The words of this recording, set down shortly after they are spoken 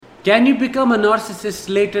Can you become a narcissist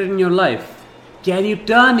later in your life? Can you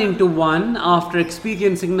turn into one after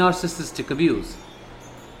experiencing narcissistic abuse?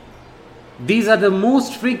 These are the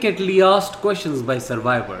most frequently asked questions by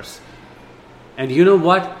survivors. And you know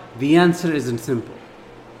what? The answer isn't simple.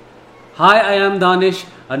 Hi, I am Danish,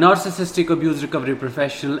 a narcissistic abuse recovery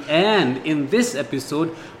professional, and in this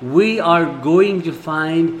episode, we are going to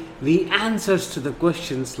find the answers to the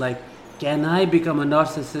questions like, can I become a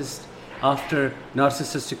narcissist after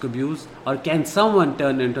narcissistic abuse, or can someone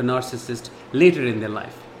turn into a narcissist later in their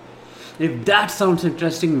life? If that sounds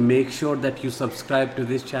interesting, make sure that you subscribe to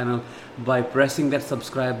this channel by pressing that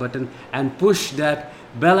subscribe button and push that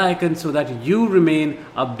bell icon so that you remain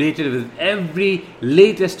updated with every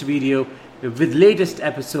latest video, with latest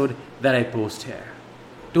episode that I post here.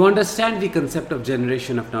 To understand the concept of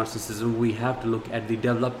generation of narcissism, we have to look at the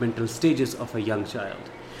developmental stages of a young child.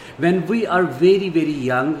 When we are very, very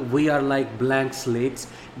young, we are like blank slates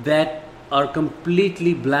that are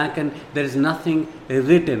completely blank and there is nothing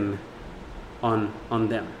written on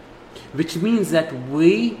them. Which means that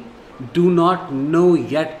we do not know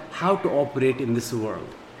yet how to operate in this world.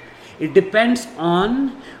 It depends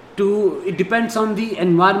on the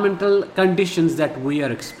environmental conditions that we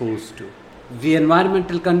are exposed to. The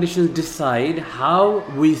environmental conditions decide how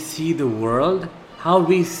we see the world, how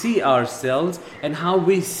we see ourselves, and how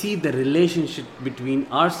we see the relationship between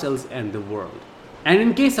ourselves and the world. And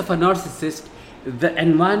in case of a narcissist, the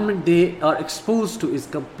environment they are exposed to is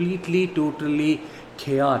completely, totally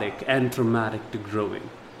chaotic and traumatic to growing.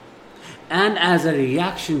 And as a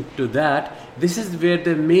reaction to that, this is where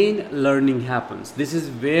the main learning happens. This is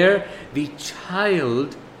where the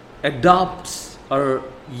child adopts or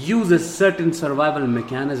uses certain survival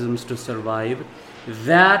mechanisms to survive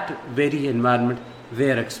that very environment they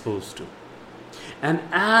are exposed to. And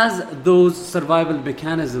as those survival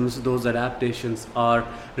mechanisms, those adaptations are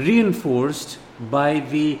reinforced by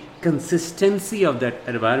the consistency of that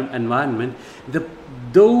environment,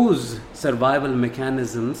 those survival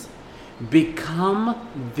mechanisms become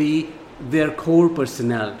their core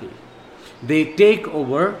personality. They take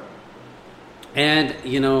over and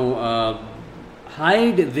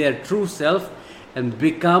hide their true self and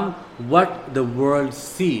become what the world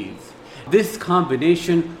sees. This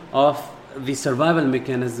combination of the survival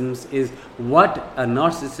mechanisms is what a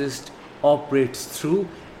narcissist operates through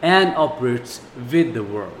and operates with the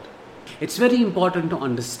world. It's very important to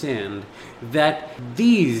understand that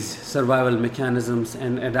these survival mechanisms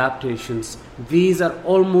and adaptations, these are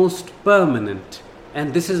almost permanent.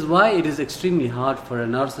 And this is why it is extremely hard for a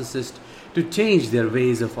narcissist to change their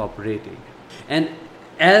ways of operating. And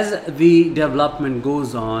as the development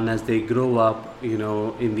goes on, as they grow up,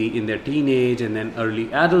 in their teenage and then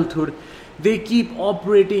early adulthood, they keep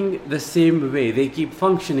operating the same way. They keep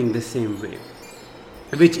functioning the same way,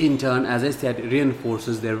 which in turn, as I said,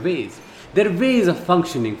 reinforces their ways. Their ways of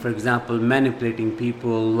functioning, for example, manipulating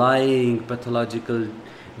people, lying, pathological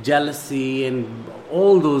jealousy, and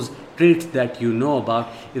all those traits that you know about,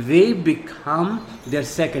 they become their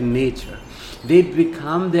second nature. They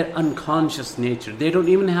become their unconscious nature. They don't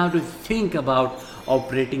even have to think about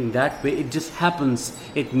operating that way. It just happens.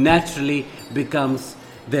 It naturally becomes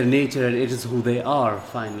their nature, and it is who they are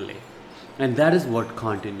finally. And that is what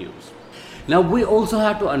continues. Now, we also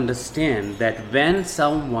have to understand that when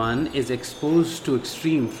someone is exposed to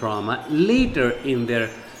extreme trauma later in their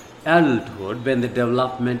adulthood, when the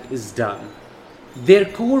development is done, their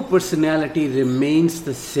core personality remains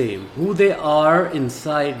the same. Who they are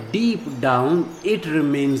inside, deep down, it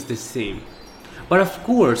remains the same. But of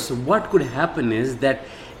course, what could happen is that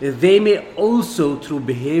they may also, through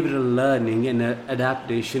behavioral learning and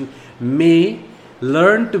adaptation, may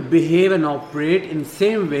learn to behave and operate in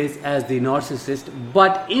same ways as the narcissist,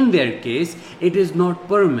 but in their case, it is not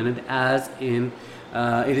permanent as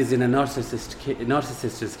it is in a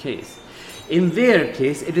narcissist's case. In their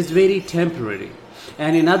case, it is very temporary.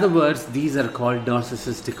 And in other words, these are called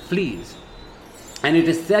narcissistic fleas. And it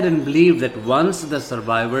is said and believed that once the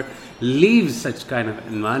survivor leaves such kind of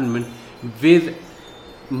environment, with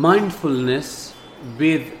mindfulness,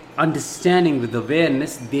 with understanding, with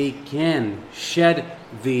awareness, they can shed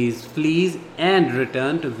these fleas and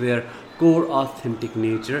return to their core authentic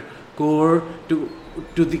nature, to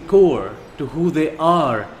the core, to who they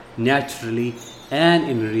are naturally and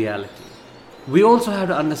in reality. We also have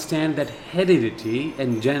to understand that heredity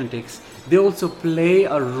and genetics, they also play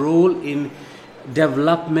a role in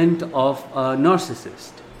development of a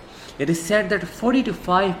narcissist. It is said that 40 to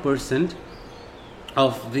 5%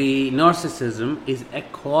 of the narcissism is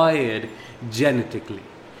acquired genetically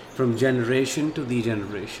from generation to the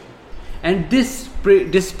generation. And this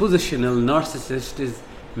dispositional narcissist is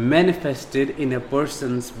manifested in a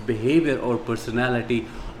person's behavior or personality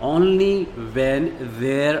only when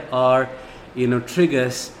there are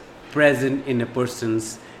triggers present in a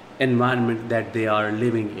person's environment that they are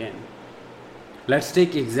living in. Let's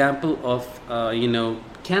take example of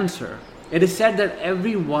cancer. It is said that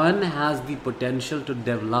everyone has the potential to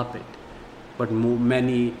develop it, but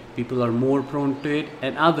many people are more prone to it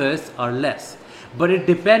and others are less. But it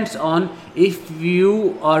depends on if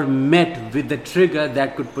you are met with the trigger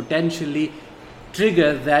that could potentially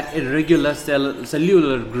trigger that irregular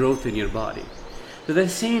cellular growth in your body. So the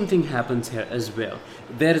same thing happens here as well.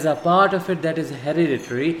 There is a part of it that is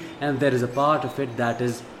hereditary, and there is a part of it that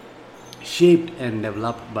is shaped and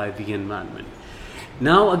developed by the environment.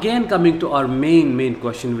 Now again, coming to our main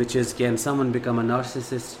question, which is, can someone become a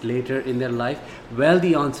narcissist later in their life? Well,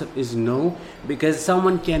 the answer is no, because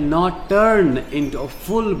someone cannot turn into a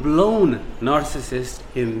full-blown narcissist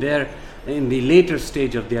in the later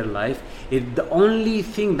stage of their life. The only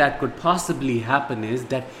thing that could possibly happen is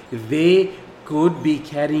that they could be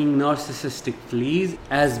carrying narcissistic fleas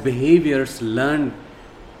as behaviors learned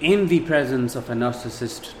in the presence of a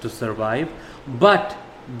narcissist to survive, but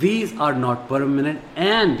these are not permanent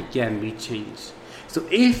and can be changed. So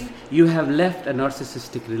if you have left a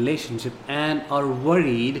narcissistic relationship and are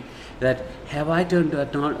worried that, have I turned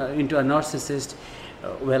into a narcissist?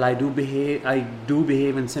 Well, I do behave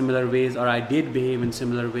in similar ways, or I did behave in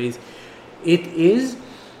similar ways. It is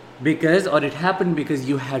because, or it happened because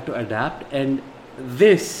you had to adapt, and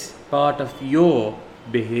this part of your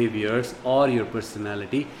behaviors or your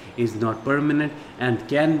personality is not permanent and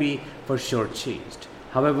can be for sure changed.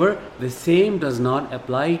 However, the same does not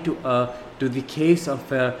apply to the case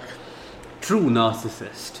of a true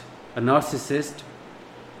narcissist, a narcissist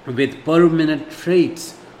with permanent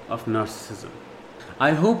traits of narcissism.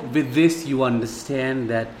 I hope with this you understand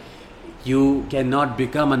that you cannot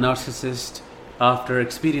become a narcissist after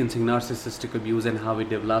experiencing narcissistic abuse and how it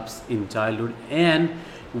develops in childhood and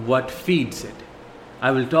what feeds it.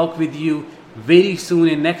 I will talk with you very soon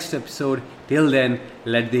in next episode. Till then,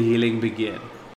 let the healing begin.